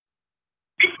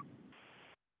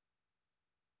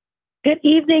Good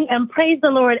evening and praise the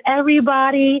Lord,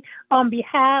 everybody. On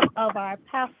behalf of our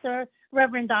pastor,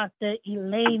 Reverend Dr.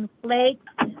 Elaine Flake,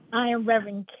 I am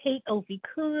Reverend Kate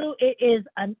Ofikuru. It is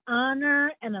an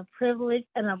honor and a privilege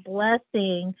and a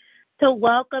blessing to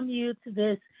welcome you to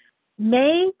this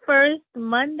May 1st,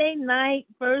 Monday night,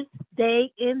 first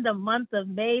day in the month of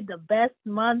May, the best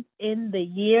month in the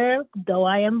year, though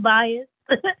I am biased.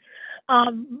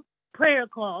 Prayer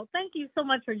call. Thank you so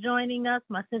much for joining us,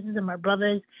 my sisters and my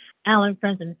brothers, Allen,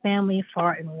 friends, and family,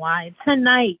 far and wide.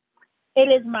 Tonight, it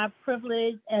is my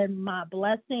privilege and my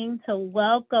blessing to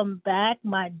welcome back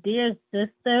my dear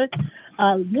sister,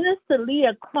 Minister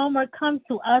Leah Cromer, comes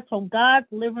to us from God's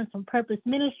Deliverance from Purpose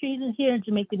Ministries here in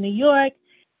Jamaica, New York.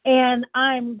 And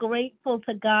I'm grateful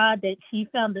to God that she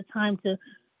found the time to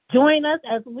join us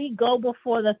as we go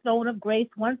before the throne of grace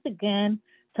once again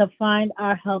to find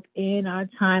our help in our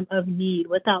time of need.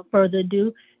 Without further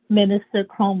ado, Minister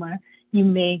Cromer, you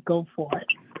may go forth.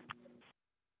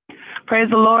 Praise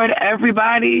the Lord,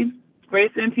 everybody.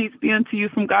 Grace and peace be unto you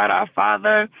from God our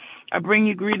Father. I bring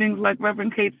you greetings, like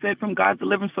Reverend Kate said, from God's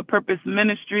Deliverance for Purpose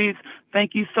Ministries.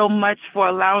 Thank you so much for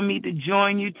allowing me to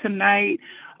join you tonight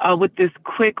with this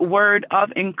quick word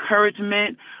of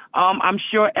encouragement. I'm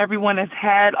sure everyone has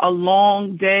had a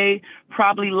long day,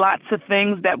 probably lots of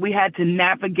things that we had to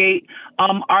navigate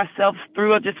ourselves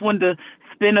through. I just wanted to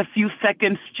spend a few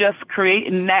seconds just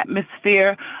creating an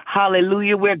atmosphere,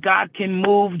 hallelujah, where God can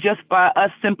move just by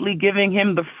us simply giving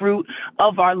him the fruit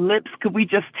of our lips. Could we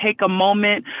just take a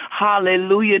moment,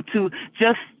 hallelujah, to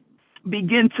just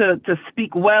begin to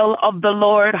speak well of the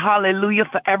Lord, hallelujah,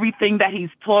 for everything that he's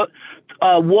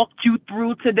walked you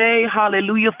through today,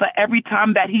 hallelujah, for every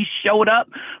time that he showed up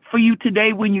for you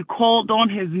today when you called on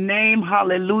his name,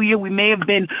 hallelujah. We may have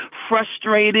been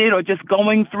frustrated or just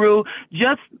going through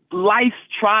just life's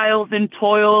trials and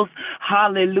toils,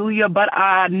 hallelujah, but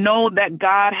I know that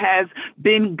God has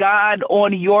been God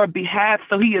on your behalf,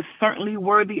 so he is certainly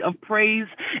worthy of praise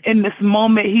in this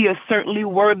moment. He is certainly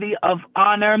worthy of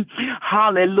honor.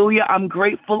 Hallelujah. I'm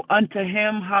grateful unto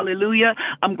him. Hallelujah.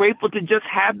 I'm grateful to just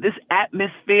have this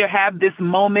atmosphere, have this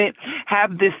moment,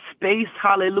 have this space.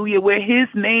 Hallelujah. Where his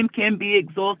name can be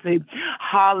exalted.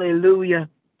 Hallelujah.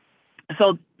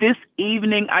 So this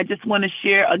evening, I just want to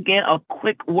share again a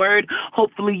quick word.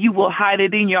 Hopefully you will hide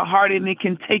it in your heart and it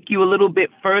can take you a little bit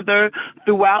further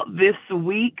throughout this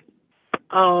week.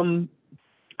 I'm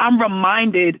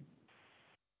reminded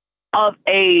of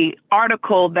a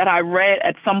article that I read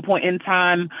at some point in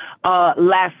time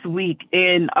last week.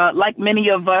 And like many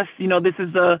of us, this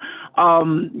is a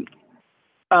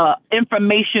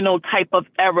informational type of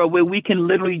era where we can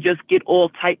literally just get all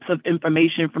types of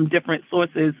information from different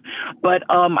sources. But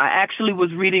I actually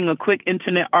was reading a quick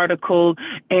internet article,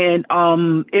 and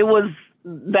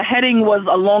the heading was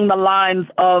along the lines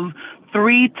of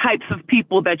 3 types of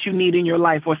people that you need in your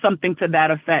life, or something to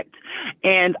that effect.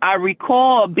 And I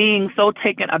recall being so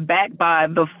taken aback by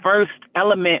the first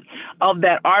element of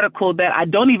that article that I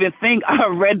don't even think I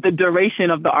read the duration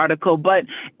of the article. But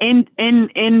in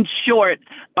short,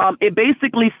 it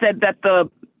basically said that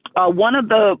one of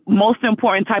the most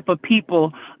important type of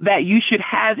people that you should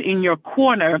have in your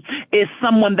corner is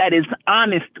someone that is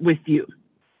honest with you.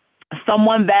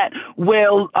 Someone that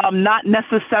will not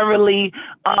necessarily,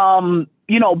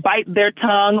 bite their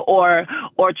tongue or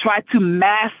try to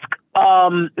mask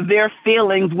their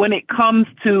feelings when it comes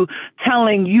to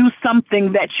telling you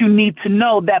something that you need to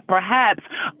know that perhaps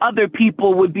other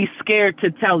people would be scared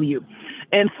to tell you.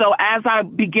 And so as I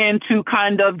began to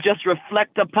kind of just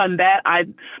reflect upon that, I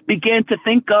began to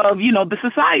think of, the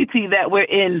society that we're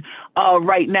in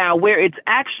right now, where it's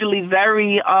actually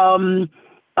very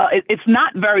it's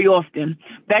not very often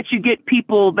that you get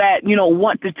people that,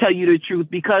 want to tell you the truth,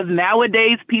 because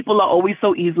nowadays people are always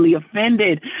so easily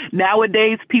offended.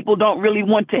 Nowadays, people don't really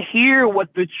want to hear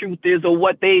what the truth is or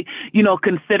what they,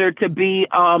 consider to be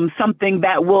something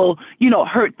that will,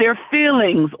 hurt their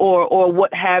feelings or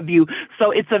what have you.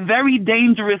 So it's a very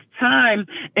dangerous time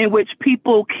in which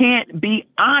people can't be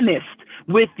honest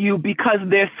with you because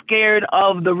they're scared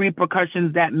of the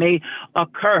repercussions that may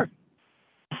occur.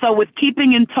 So with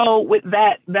keeping in tow with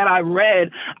that I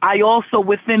read, I also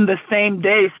within the same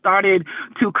day started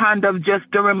to kind of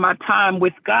just during my time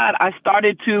with God, I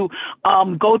started to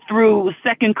go through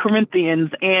 2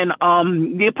 Corinthians. And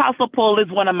the Apostle Paul is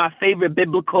one of my favorite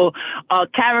biblical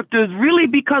characters, really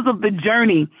because of the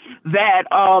journey that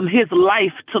his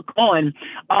life took on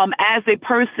as a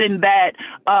person that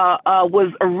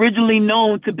was originally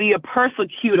known to be a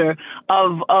persecutor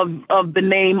of the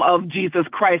name of Jesus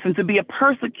Christ, and to be a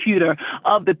persecutor persecutor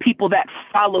of the people that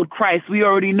followed Christ. We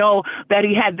already know that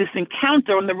he had this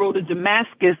encounter on the road to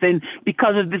Damascus, and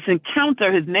because of this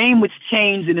encounter, his name was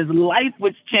changed and his life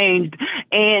was changed.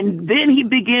 And then he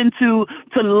began to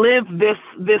live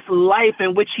this life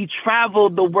in which he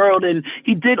traveled the world, and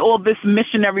he did all this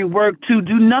missionary work to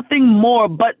do nothing more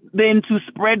but then to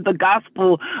spread the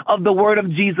gospel of the word of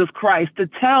Jesus Christ, to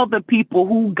tell the people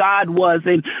who God was,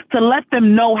 and to let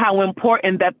them know how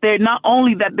important that they're not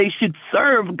only that they should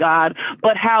serve God,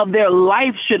 but how their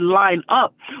life should line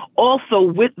up also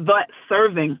with that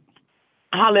serving.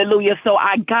 Hallelujah. So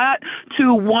I got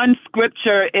to one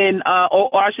scripture in,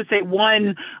 or I should say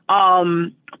one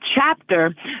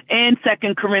chapter in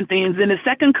 2 Corinthians, and it's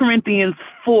 2 Corinthians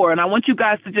 4. And I want you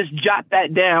guys to just jot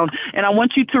that down. And I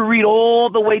want you to read all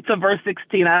the way to verse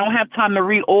 16. I don't have time to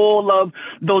read all of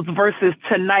those verses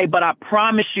tonight, but I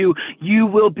promise you, you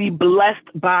will be blessed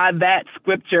by that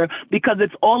scripture because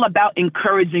it's all about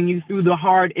encouraging you through the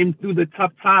hard and through the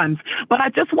tough times. But I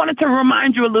just wanted to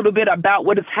remind you a little bit about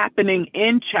what is happening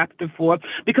in chapter 4,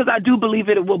 because I do believe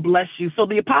it will bless you. So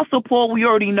the Apostle Paul, we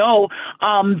already know,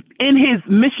 in his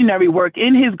missionary work,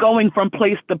 in his going from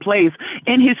place to place,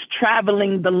 in his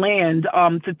traveling the land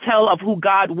to tell of who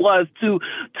God was to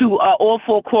all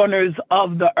four corners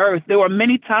of the earth, there were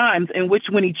many times in which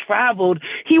when he traveled,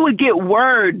 he would get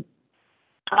word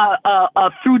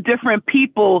through different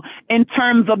people in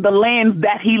terms of the lands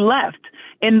that he left.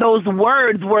 And those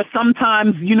words were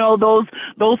sometimes,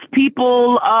 those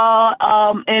people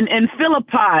in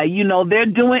Philippi, they're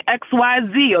doing X, Y,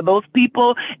 Z, or those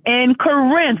people in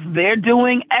Corinth, they're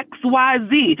doing X, Y,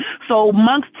 Z. So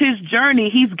amongst his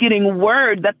journey, he's getting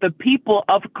word that the people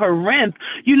of Corinth,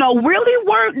 really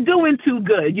weren't doing too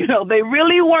good. They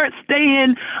really weren't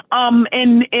staying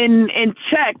in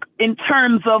check in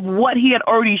terms of what he had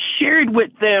already shared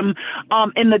with them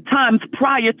in the times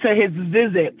prior to his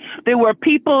visit. They were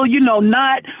people,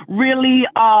 not really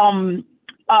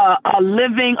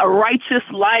living a righteous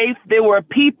life. There were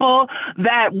people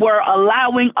that were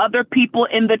allowing other people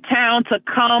in the town to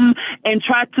come and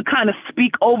try to kind of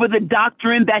speak over the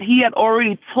doctrine that he had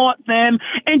already taught them,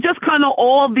 and just kind of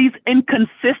all these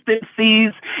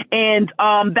inconsistencies. And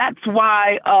that's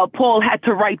why Paul had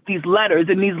to write these letters.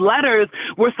 And these letters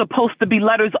were supposed to be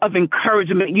letters of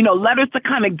encouragement, letters to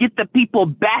kind of get the people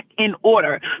back in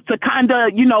order, to kind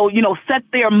of, set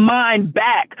their mind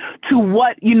back to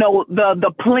what,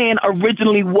 the plan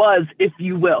originally was, if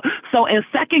you will. So in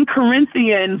 2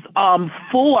 Corinthians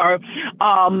 4,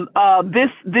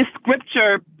 this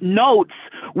scripture notes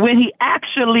when he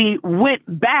actually went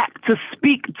back to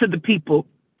speak to the people.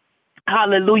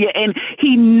 Hallelujah. And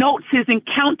he notes his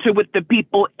encounter with the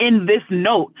people in this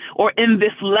note, or in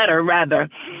this letter, rather.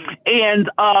 And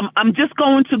I'm just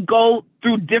going to go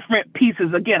through different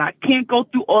pieces. Again, I can't go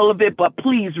through all of it, but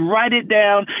please write it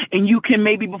down, and you can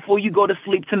maybe before you go to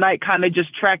sleep tonight kind of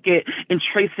just track it and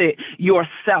trace it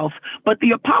yourself. But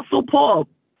the Apostle Paul,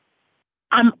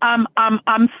 I'm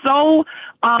so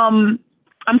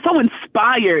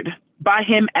inspired by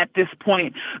him at this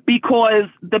point, because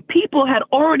the people had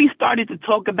already started to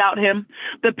talk about him.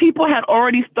 The people had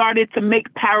already started to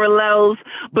make parallels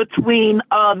between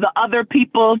the other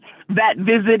people that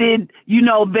visited,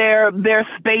 their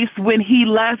space when he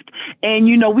left. And,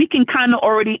 we can kind of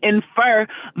already infer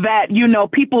that,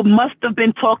 people must have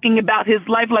been talking about his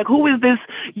life. Like, who is this,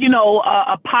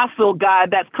 apostle guy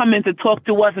that's coming to talk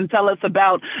to us and tell us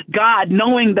about God,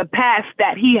 knowing the past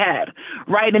that he had,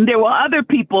 right? And there were other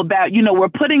people that, were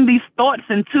putting these thoughts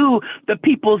into the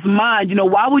people's mind.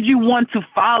 Why would you want to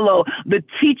follow the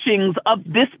teachings of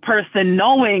this person,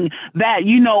 knowing that,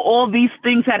 all these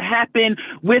things had happened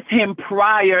with him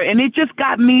prior? And it just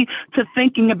got me to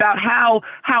thinking about how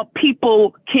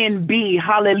people can be,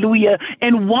 hallelujah.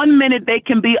 In 1 minute, they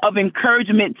can be of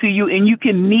encouragement to you, and you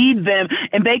can need them,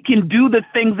 and they can do the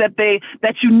things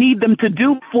that you need them to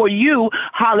do for you,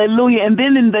 hallelujah. And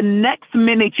then in the next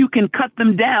minute, you can cut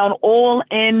them down, all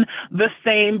in the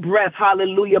same breath,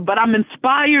 hallelujah. But I'm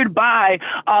inspired by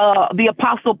the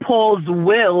Apostle Paul's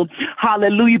will,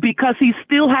 hallelujah, because he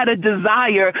still had a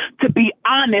desire to be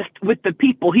honest with the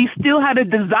people. He still had a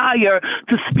desire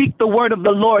to speak the word of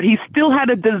the Lord. He still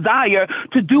had a desire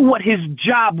to do what his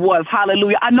job was,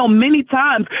 hallelujah. I know many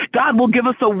times God will give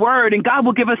us a word and God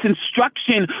will give us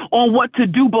instruction on what to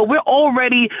do, but we're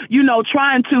already,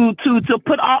 trying to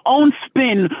put our own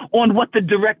spin on what the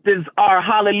directives are,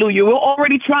 hallelujah. We're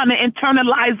already trying trying to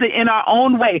internalize it in our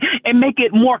own way and make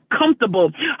it more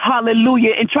comfortable.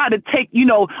 Hallelujah. And try to take,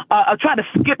 try to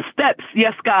skip steps.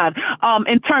 Yes, God.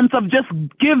 In terms of just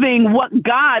giving what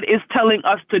God is telling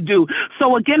us to do.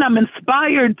 So again, I'm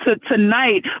inspired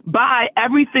tonight by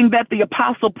everything that the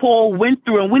Apostle Paul went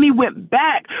through. And when he went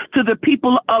back to the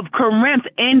people of Corinth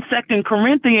in 2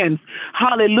 Corinthians,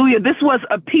 hallelujah, this was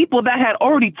a people that had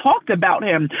already talked about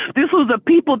him. This was a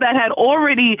people that had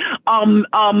already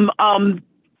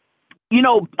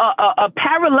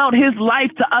paralleled his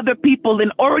life to other people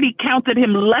and already counted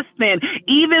him less than,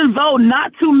 even though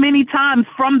not too many times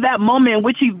from that moment in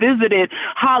which he visited,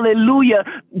 hallelujah,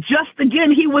 just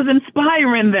again, he was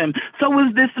inspiring them. So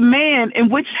was this man in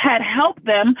which had helped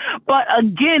them, but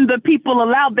again, the people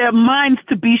allowed their minds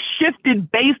to be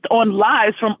shifted based on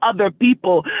lies from other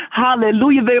people.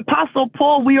 Hallelujah. The Apostle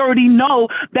Paul, we already know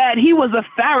that he was a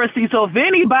Pharisee, so if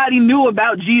anybody knew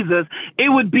about Jesus, it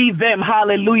would be them.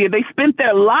 Hallelujah. They spent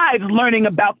their lives learning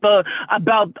about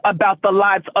the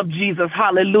lives of Jesus.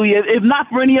 Hallelujah. If not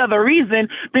for any other reason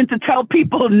than to tell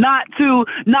people not to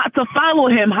follow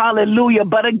him. Hallelujah.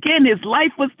 But again, his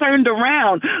life was turned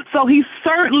around. So he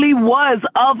certainly was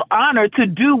of honor to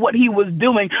do what he was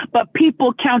doing, but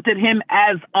people counted him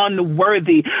as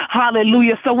unworthy.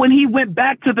 Hallelujah. So when he went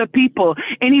back to the people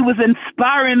and he was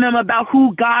inspiring them about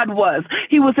who God was,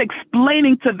 he was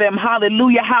explaining to them,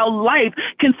 hallelujah, how life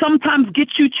can sometimes get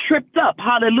you tripped up.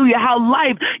 Hallelujah. How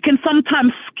life can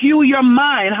sometimes skew your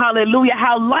mind. Hallelujah.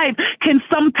 How life can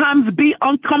sometimes be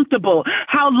uncomfortable.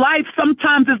 How life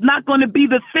sometimes is not going to be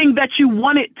the thing that you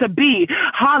want it to be.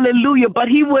 Hallelujah. But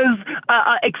he was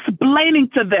explaining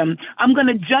to them. I'm going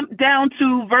to jump down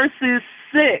to verses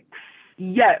 6.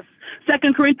 Yes.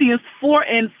 2 Corinthians 4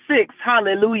 and 6,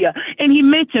 hallelujah. And he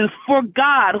mentions, for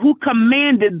God, who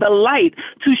commanded the light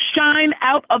to shine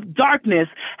out of darkness,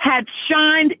 had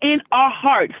shined in our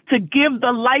hearts to give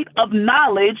the light of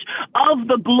knowledge of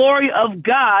the glory of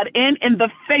God and in the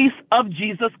face of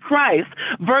Jesus Christ.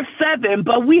 Verse 7,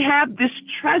 but we have this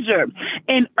treasure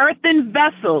in earthen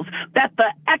vessels, that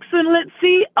the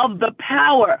excellency of the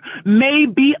power may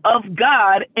be of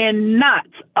God and not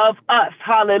of us.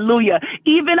 Hallelujah.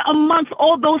 Even amongst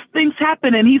all those things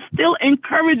happening, he's still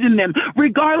encouraging them,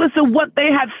 regardless of what they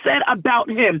have said about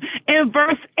him. In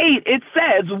verse 8, it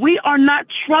says, we are not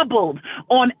troubled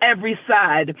on every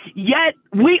side, yet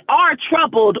we are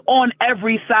troubled on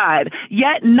every side,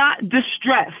 yet not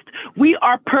distressed. We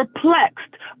are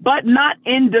perplexed, but not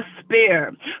in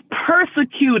despair,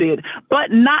 persecuted,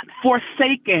 but not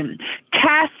forsaken,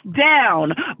 cast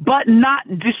down, but not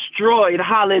destroyed.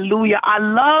 Hallelujah. I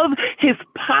love his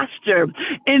posture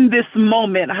in this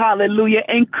moment. Hallelujah.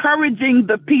 Encouraging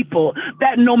the people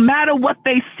that no matter what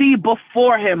they see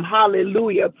before him,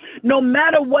 hallelujah, no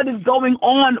matter what is going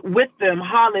on with them,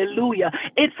 hallelujah,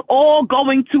 it's all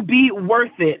going to be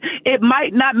worth it. It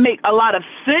might not make a lot of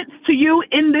sense to you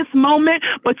in this moment,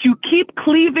 but you keep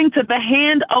cleaving to the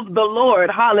hand of the Lord,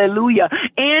 hallelujah,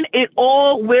 and it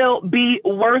all will be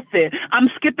worth it. I'm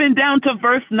skipping down to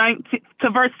verse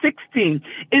 16.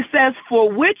 It says,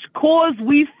 for which cause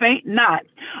we faint not,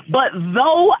 but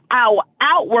though our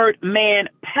outward man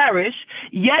perish,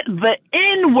 yet the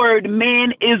inward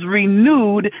man is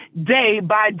renewed day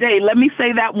by day. Let me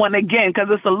say that one again, because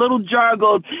it's a little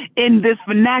jargon in this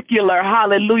vernacular,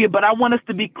 hallelujah, but I want us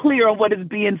to be clear on what is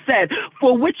being said.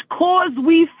 For which cause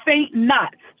we faint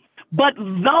not, but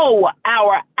though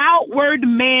our outward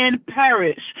man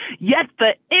perish, yet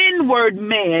the inward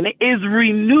man is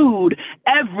renewed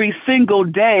every single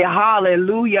day.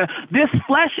 Hallelujah. This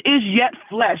flesh is yet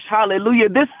flesh. Hallelujah.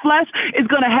 This flesh is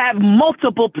going to have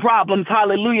multiple problems.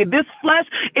 Hallelujah. This flesh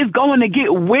is going to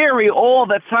get weary all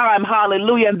the time.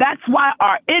 Hallelujah. And that's why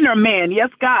our inner man, yes,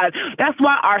 God, that's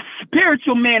why our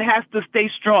spiritual man has to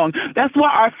stay strong. That's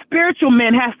why our spiritual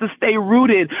man has to stay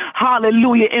rooted.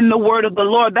 Hallelujah. In the word of the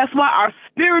Lord. That's why our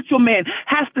spiritual man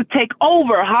has to take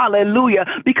over, hallelujah,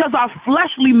 because our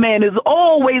fleshly man is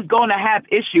always going to have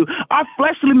issue. Our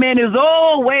fleshly man is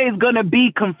always going to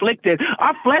be conflicted.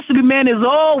 Our fleshly man is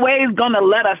always going to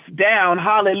let us down,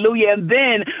 hallelujah. And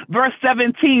then verse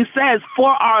 17 says, for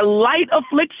our light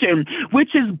affliction,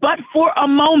 which is but for a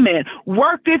moment,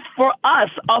 worketh for us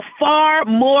a far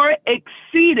more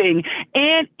exceeding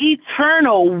and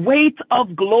eternal weight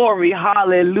of glory,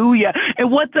 hallelujah.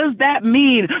 And what does that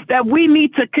mean? that we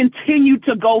need to continue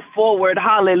to go forward.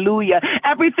 Hallelujah.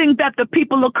 Everything that the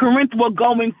people of Corinth were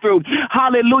going through.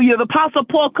 Hallelujah. The Apostle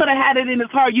Paul could have had it in his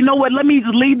heart. You know what? Let me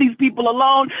just leave these people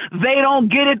alone. They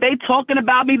don't get it. They talking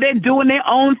about me. They're doing their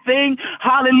own thing.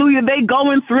 Hallelujah. They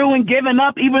going through and giving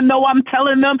up, even though I'm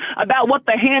telling them about what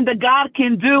the hand of God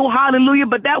can do. Hallelujah.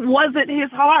 But that wasn't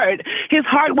his heart. His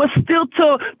heart was still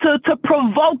to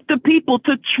provoke the people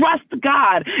to trust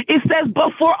God. It says,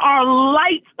 but for our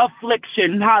light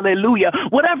affliction, hallelujah,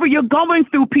 whatever you're going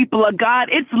through, people of God,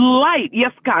 it's light.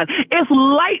 Yes, God. It's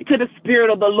light to the Spirit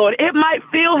of the Lord. It might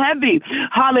feel heavy.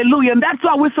 Hallelujah. And that's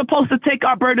why we're supposed to take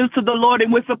our burdens to the Lord,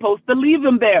 and we're supposed to leave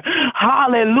them there.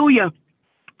 Hallelujah.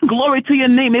 Glory to your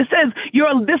name. It says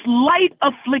this light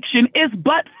affliction is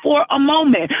but for a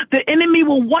moment. The enemy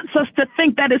will want us to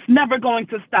think that it's never going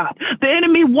to stop. The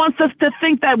enemy wants us to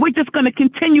think that we're just going to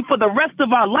continue for the rest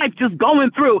of our life just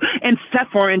going through and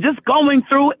suffering, just going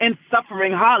through and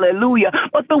suffering. Hallelujah.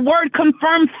 But the word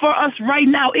confirms for us right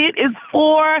now, it is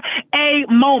for a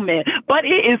moment, but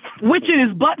it is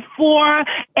but for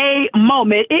a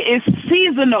moment. It is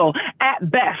seasonal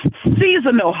at best.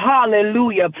 Seasonal.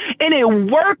 Hallelujah. And it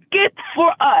works it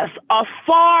for us a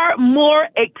far more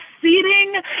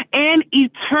exceeding and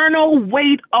eternal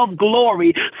weight of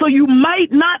glory. So you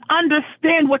might not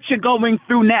understand what you're going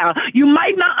through now. You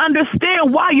might not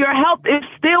understand why your health is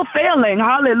still failing.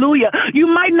 Hallelujah. You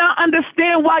might not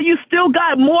understand why you still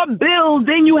got more bills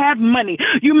than you have money.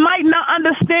 You might not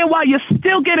understand why you're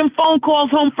still getting phone calls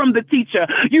home from the teacher.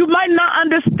 You might not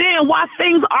understand why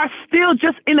things are still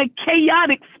just in a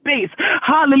chaotic space.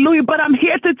 Hallelujah. But I'm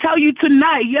here to tell you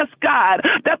tonight, yes, God,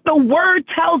 that the word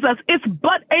tells us it's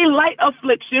but a light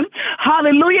affliction.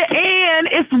 Hallelujah. And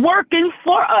it's working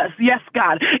for us. Yes,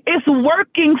 God. It's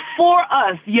working for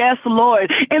us. Yes,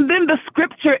 Lord. And then the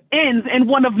scripture ends in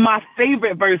one of my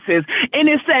favorite verses. And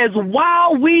it says,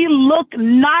 while we look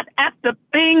not at the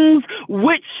things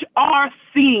which are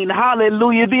seen.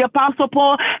 Hallelujah. The Apostle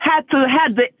Paul had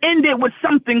to end it with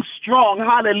something strong.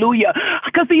 Hallelujah.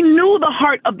 Because he knew the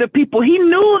heart of the people. He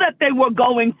knew that they were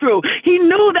going through. He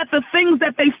knew that the things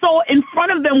that they saw in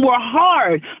front of them were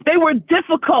hard. They were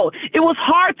difficult. It was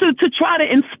hard to try to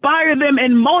inspire them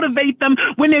and motivate them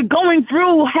when they're going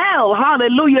through hell.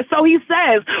 Hallelujah. So he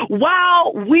says,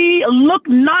 while we look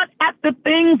not at the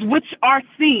things which are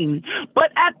seen,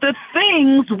 but at the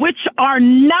things which are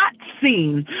not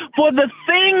seen. For the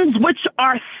things which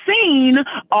are seen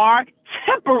are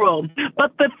temporal,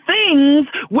 but the things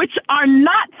which are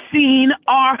not seen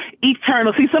are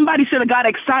eternal. See, somebody should have got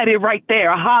excited right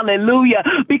there. Hallelujah.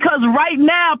 Because right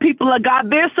now, people of God,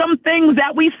 there's some things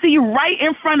that we see right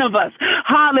in front of us.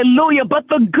 Hallelujah. But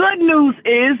the good news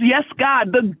is, yes,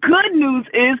 God, the good news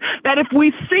is that if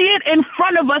we see it in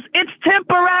front of us, it's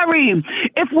temporary.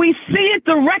 If we see it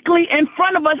directly in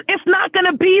front of us, it's not going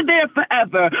to be there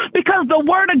forever, because the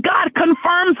word of God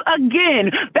confirms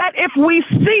again that if we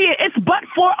see it, it's but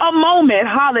for a moment.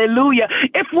 Hallelujah.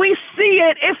 If we see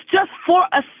it, it's just for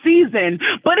a season.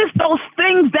 But it's those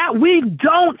things that we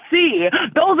don't see.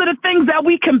 Those are the things that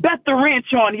we can bet the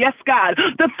ranch on. Yes, God.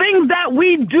 The things that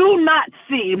we do not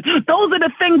see. Those are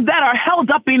the things that are held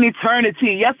up in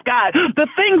eternity. Yes, God. The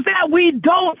things that we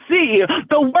don't see,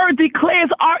 the word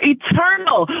declares are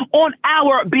eternal on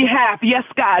our behalf. Yes,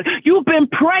 God. You've been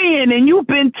praying and you've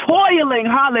been toiling.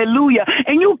 Hallelujah.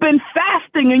 And you've been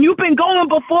fasting and you've been going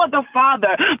before the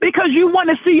Father because you want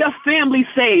to see your family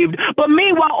saved. But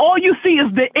meanwhile, all you see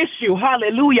is the issue.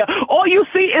 Hallelujah. All you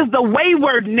see is the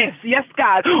waywardness. Yes,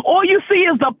 God. All you see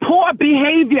is the poor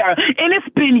behavior. And it's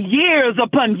been years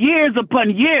upon years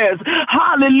upon years.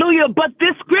 Hallelujah. But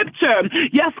this scripture,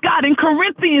 yes, God, in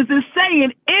Corinthians is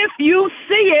saying, if you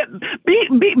see it,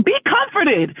 be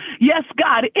comforted. Yes,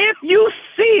 God. If you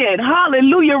see it,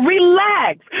 hallelujah,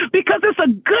 relax. Because it's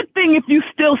a good thing if you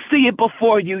still see it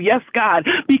before you. Yes, God.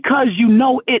 Because you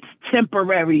know it's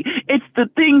temporary. It's the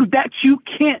things that you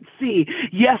can't see.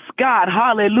 Yes, God.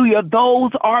 Hallelujah.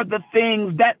 Those are the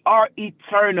things that are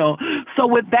eternal. So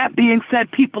with that being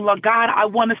said, people of God, I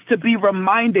want us to be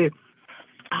reminded.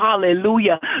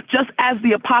 Hallelujah. Just as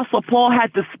the Apostle Paul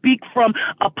had to speak from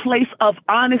a place of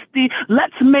honesty,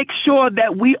 let's make sure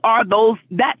that we are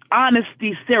that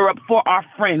honesty syrup for our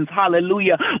friends.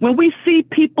 Hallelujah. When we see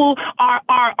people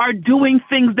are doing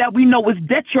things that we know is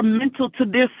detrimental to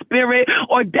their spirit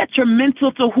or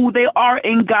detrimental to who they are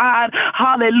in God,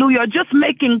 hallelujah, just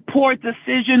making poor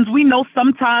decisions, we know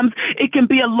sometimes it can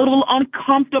be a little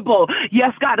uncomfortable.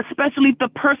 Yes, God, especially if the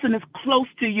person is close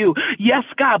to you. Yes,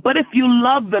 God. But if you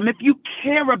love love them, if you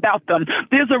care about them,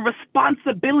 there's a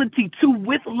responsibility to,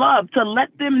 with love, to let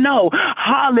them know,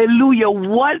 hallelujah,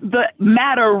 what the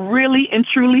matter really and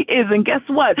truly is. And guess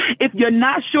what? If you're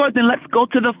not sure, then let's go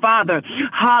to the Father.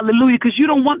 Hallelujah. Because you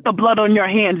don't want the blood on your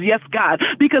hands. Yes, God.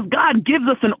 Because God gives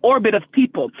us an orbit of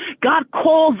people. God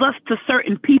calls us to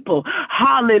certain people.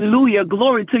 Hallelujah.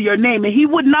 Glory to your name. And he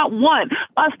would not want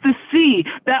us to see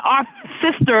that our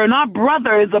sister and our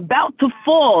brother is about to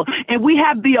fall and we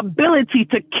have the ability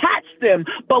to catch them,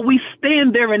 but we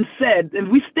stand there instead.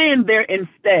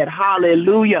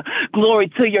 Hallelujah.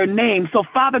 Glory to your name. So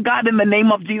Father God, in the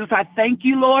name of Jesus, I thank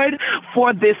you, Lord,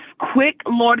 for this quick,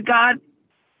 Lord God,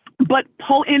 but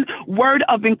potent word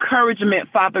of encouragement,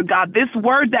 Father God. This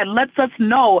word that lets us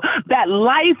know that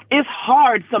life is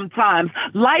hard sometimes.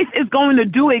 Life is going to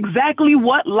do exactly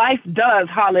what life does.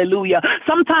 Hallelujah.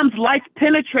 Sometimes life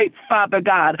penetrates, Father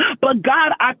God. But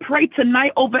God, I pray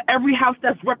tonight over every house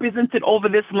that's represented over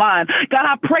this line. God,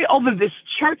 I pray over this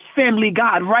church family,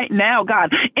 God, right now,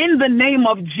 God, in the name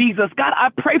of Jesus. God, I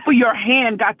pray for your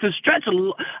hand, God, to stretch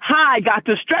high, God,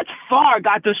 to stretch far,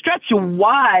 God, to stretch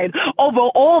wide over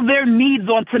all their needs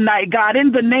on tonight, God,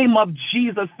 in the name of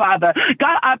Jesus, Father.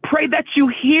 God, I pray that you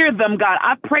hear them, God.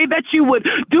 I pray that you would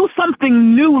do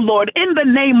something new, Lord, in the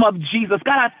name of Jesus.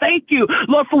 God, I thank you,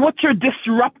 Lord, for what you're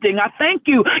disrupting. I thank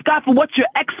you, God, for what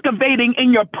you're excavating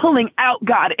and you're pulling out,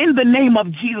 God, in the name of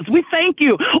Jesus. We thank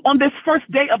you on this first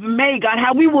day of May, God,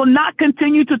 how we will not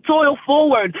continue to toil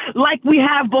forward like we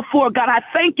have before. God, I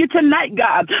thank you tonight,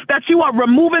 God, that you are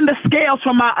removing the scales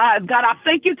from our eyes. God, I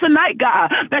thank you tonight,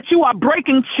 God, that you are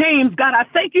breaking chains, God. I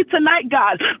thank you tonight,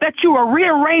 God, that you are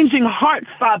rearranging hearts,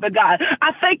 Father God.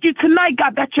 I thank you tonight,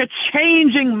 God, that you're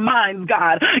changing minds,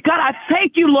 God. God, I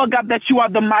thank you, Lord God, that you are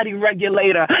the mighty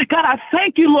regulator. God, I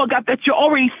thank you, Lord God, that you're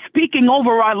already speaking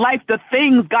over our life, the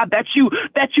things, God, that you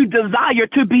desire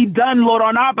to be done, Lord,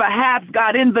 on our behalf,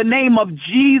 God, in the name of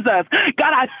Jesus.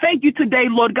 God, I thank you today,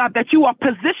 Lord God, that you are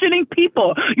positioning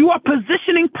people. You are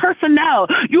positioning personnel.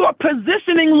 You are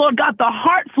positioning, Lord God, the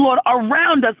hearts, Lord,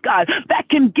 around us, God, that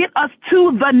can get us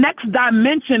to the next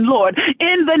dimension, Lord,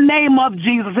 in the name of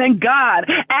Jesus. And God,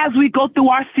 as we go through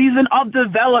our season of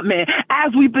development,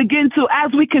 as we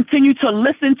continue to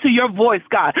listen to your voice,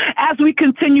 God, as we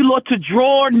continue, Lord, to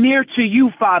draw near to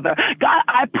you, Father, God,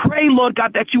 I pray, Lord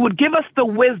God, that you would give us the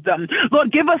wisdom,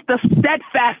 Lord, give us the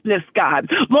steadfastness, God,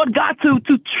 Lord God,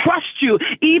 to trust you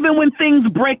even when things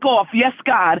break off. Yes,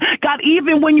 God, God,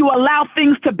 even when you allow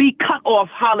things to be cut off,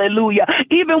 hallelujah,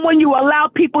 even when you allow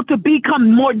people to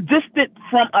become more distant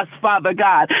from us, Father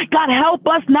God. God, help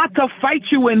us not to fight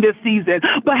you in this season,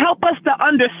 but help us to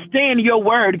understand your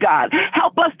word, God.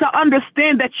 Help us to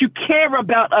understand that you care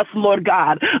about us, Lord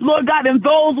God. Lord God, and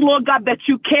those, Lord God, that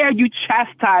you care, you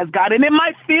chastise, God. And it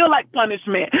might feel like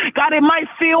punishment. God, it might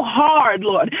feel hard,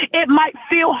 Lord. It might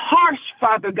feel harsh,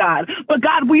 Father God. But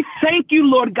God, we thank you,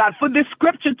 Lord God, for this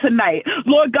scripture tonight,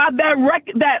 Lord God,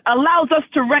 that allows us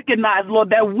to recognize, Lord,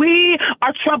 that we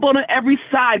are troubled on every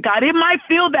side, God. It might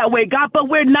feel that way, God, but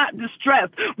we're not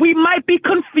distressed. We might be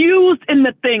confused in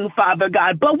the thing, Father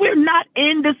God, but we're not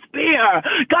in despair.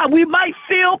 God, we might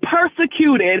feel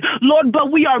persecuted, Lord,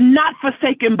 but we are not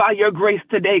forsaken by your grace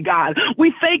today, God.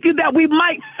 We thank you that we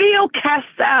might feel cast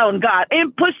down, God,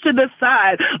 and pushed to the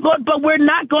side, Lord, but we're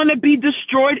not going to be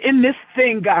destroyed in this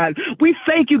thing, God. We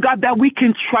thank you, God, that we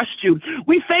can trust you.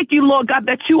 We thank you, Lord God,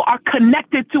 that you are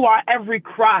connected to our every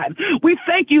cry. We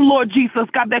thank you, Lord Jesus,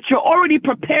 God, that you're already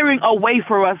preparing a way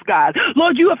for us, God.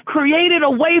 Lord, you have created a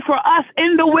way for us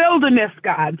in the wilderness,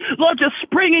 God. Lord, you're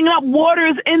springing up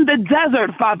waters in the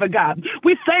desert, Father God.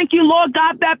 We thank you, Lord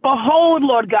God, that behold,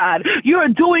 Lord God, you are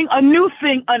doing a new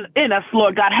thing in us,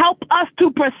 Lord God. Help us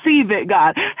to perceive it,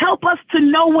 God. Help us to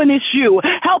know when it's you.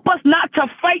 Help us not to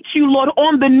fight you, Lord,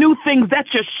 on the new things that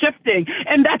you're shifting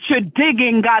and that you're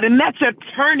digging, God, and that you're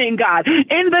turning, God.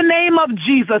 In the name of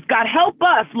Jesus, God, help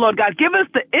us, Lord God. Give us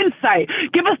the insight.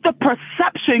 Give us the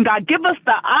perception, God. Give us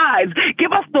the eyes.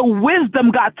 Give us the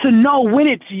wisdom, God, to know when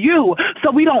it's you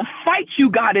so we don't fight you,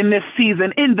 God, in this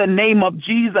season. In the name of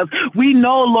Jesus, we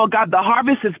know, Lord God, the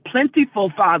harvest is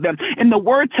plentiful, Father, and the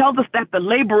word tells us that the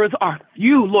laborers are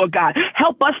few, Lord God.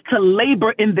 Help us to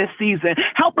labor in this season.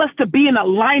 Help us to be in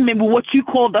alignment with what you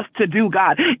called us to do,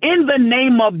 God. In the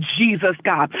name of Jesus,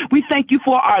 God, we thank you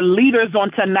for our leaders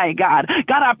on tonight, God.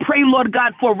 God, I pray, Lord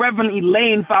God, for for Reverend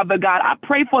Elaine, Father God. I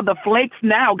pray for the Flakes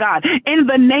now, God, in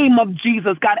the name of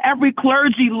Jesus, God. Every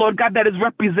clergy, Lord God, that is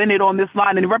represented on this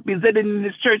line and represented in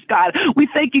this church, God. We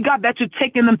thank you, God, that you're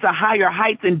taking them to higher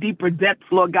heights and deeper depths,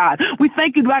 Lord God. We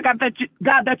thank you, God,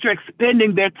 that you're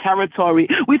expanding their territory.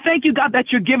 We thank you, God,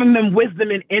 that you're giving them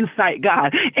wisdom and insight,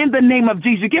 God, in the name of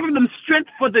Jesus. You're giving them strength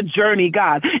for the journey,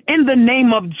 God, in the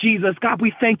name of Jesus. God,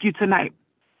 we thank you tonight.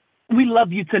 We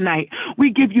love you tonight.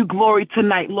 We give you glory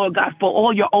tonight, Lord God, for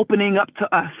all you're opening up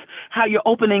to us, how you're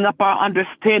opening up our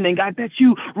understanding, God, that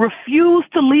you refuse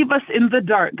to leave us in the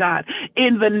dark, God,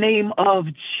 in the name of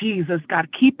Jesus, God.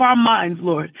 Keep our minds,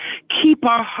 Lord. Keep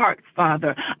our hearts,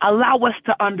 Father. Allow us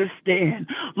to understand,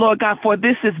 Lord God, for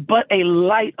this is but a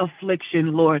light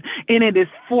affliction, Lord, and it is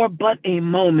for but a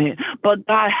moment. But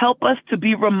God, help us to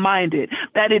be reminded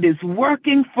that it is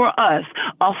working for us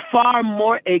a far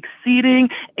more exceeding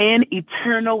and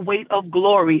eternal weight of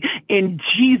glory. In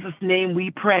Jesus' name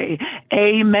we pray.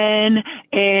 Amen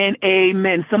and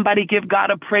amen. Somebody give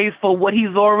God a praise for what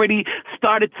he's already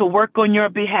started to work on your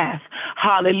behalf.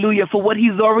 Hallelujah. For what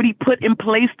he's already put in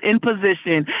place in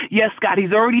position. Yes, God,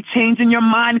 he's already changing your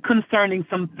mind concerning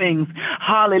some things.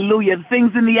 Hallelujah.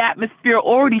 Things in the atmosphere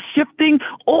already shifting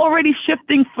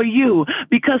for you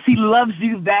because he loves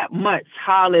you that much.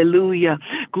 Hallelujah.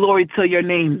 Glory to your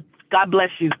name. God bless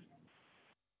you.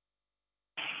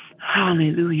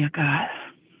 Hallelujah, God.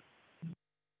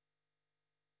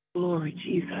 Glory,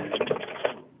 Jesus.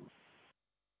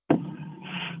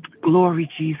 Glory,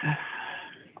 Jesus.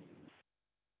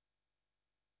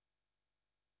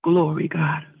 Glory,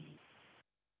 God.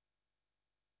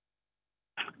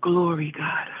 Glory,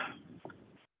 God.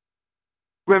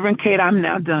 Reverend Kate, I'm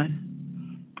now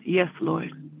done. Yes, Lord.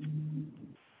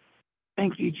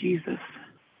 Thank you, Jesus.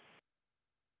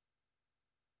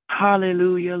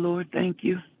 Hallelujah, Lord. Thank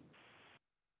you.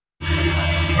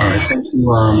 All right, thank you,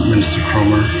 Minister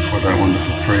Cromer, for that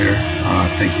wonderful prayer.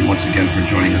 Thank you once again for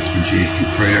joining us for GAC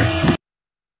prayer.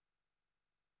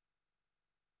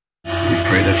 We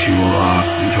pray that you will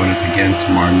join us again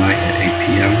tomorrow night at 8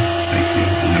 p.m. Thank you,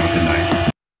 and have a good night.